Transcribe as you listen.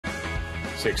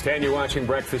6:10, you're watching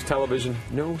Breakfast Television.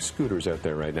 No scooters out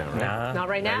there right now, right? Nah, not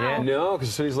right now. No, because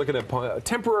the city's looking at a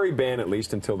temporary ban at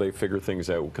least until they figure things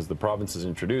out, because the province has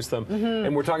introduced them.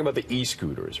 And we're talking about the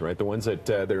e-scooters, right? The ones that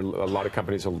there are a lot of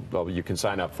companies you can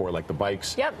sign up for, like the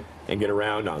bikes, and get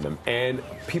around on them. And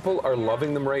people are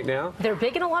loving them right now. They're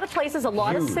big in a lot of places, a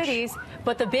lot of cities.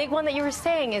 But the big one that you were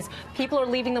saying is people are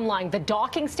leaving them lying. The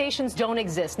docking stations don't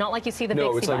exist, not like you see the big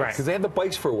it's like, because they had the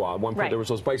bikes for a while. At one point, there was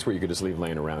those bikes where you could just leave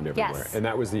laying around everywhere. And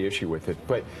that was the issue with it.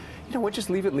 But you know what, just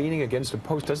leave it leaning against a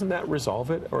post. Doesn't that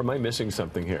resolve it? Or am I missing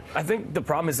something here? I think the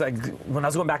problem is, like, when I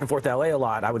was going back and forth to LA a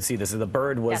lot, I would see this. The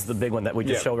Bird was the big one that we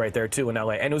just showed right there too in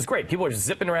LA, and it was great. People were just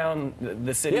zipping around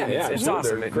the city. It's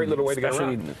awesome. Great little way to get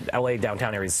around. Especially LA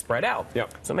downtown areas spread out.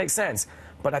 So it makes sense.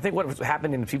 But I think what was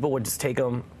happening, people would just take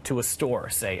them to a store,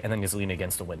 say, and then just lean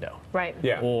against a window.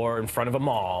 Or in front of a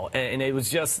mall. And it was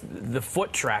just the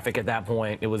foot traffic at that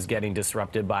point, it was getting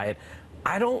disrupted by it.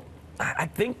 I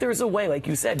think there's a way, like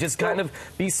you said, just kind of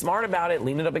be smart about it,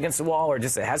 lean it up against the wall, or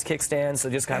just it has kickstands, so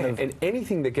just kind of... And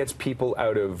anything that gets people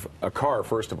out of a car,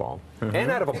 first of all, and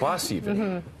out of a bus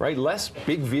even, right? Less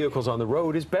big vehicles on the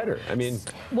road is better. I mean...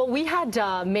 Well, we had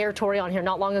Mayor Tory on here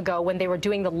not long ago when they were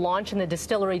doing the launch in the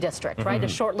Distillery District, right? A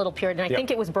short little period, and I think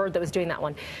it was Bird that was doing that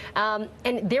one.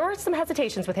 And there were some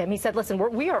hesitations with him. He said, listen,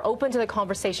 we are open to the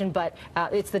conversation, but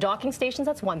it's the docking stations,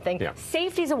 that's one thing.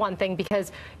 Safety's a one thing,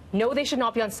 because no, they should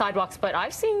not be on sidewalks, but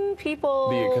I've seen people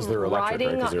because they're electric,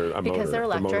 riding because they're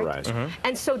electric.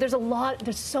 And so there's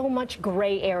so much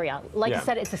gray area. Like you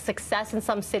said, it's a success in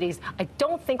some cities. I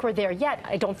don't think we're there yet.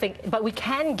 But we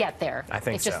can get there. I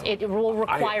think so. It will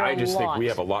require I just think we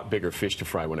have a lot bigger fish to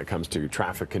fry when it comes to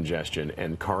traffic congestion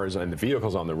and cars and the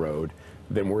vehicles on the road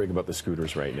than worrying about the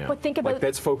scooters right now. But think about,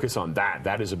 let's focus on that.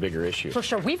 That is a bigger issue. For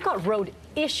sure. We've got road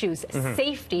issues,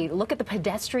 safety. Look at the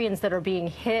pedestrians that are being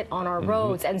hit on our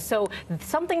roads. And so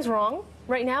something's wrong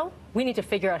right now. We need to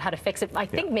figure out how to fix it. I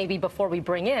think maybe before we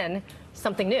bring in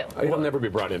something new. It'll never be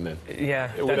brought in then.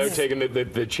 Without taking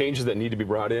the changes that need to be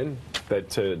brought in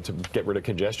to get rid of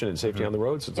congestion and safety on the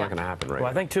roads, it's not going to happen, right? Well,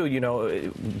 I think, too, you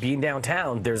know, being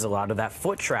downtown, there's a lot of that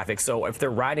foot traffic. So if they're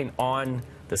riding on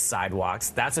the sidewalks,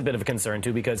 that's a bit of a concern,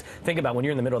 too, because think about when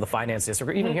you're in the middle of the finance district,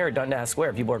 or even here at Dundas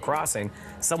Square, people are crossing,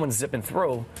 someone's zipping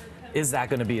through. Is that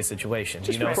going to be a situation?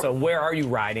 You know, so where are you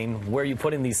riding? Where are you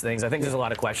putting these things? I think there's a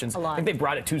lot of questions. I think they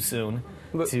brought it too soon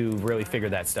to really figure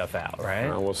that stuff out, right?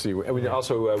 We'll see.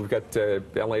 Also, we've got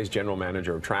LA's General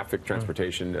Manager of Traffic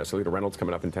Transportation, Salita Reynolds,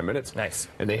 coming up in 10 minutes. Nice.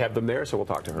 And they have them there, so we'll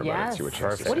talk to her about it and see what she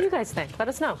has to say. What do you guys think? Let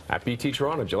us know. At BT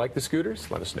Toronto, did you like the scooters?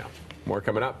 Let us know. More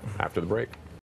coming up after the break.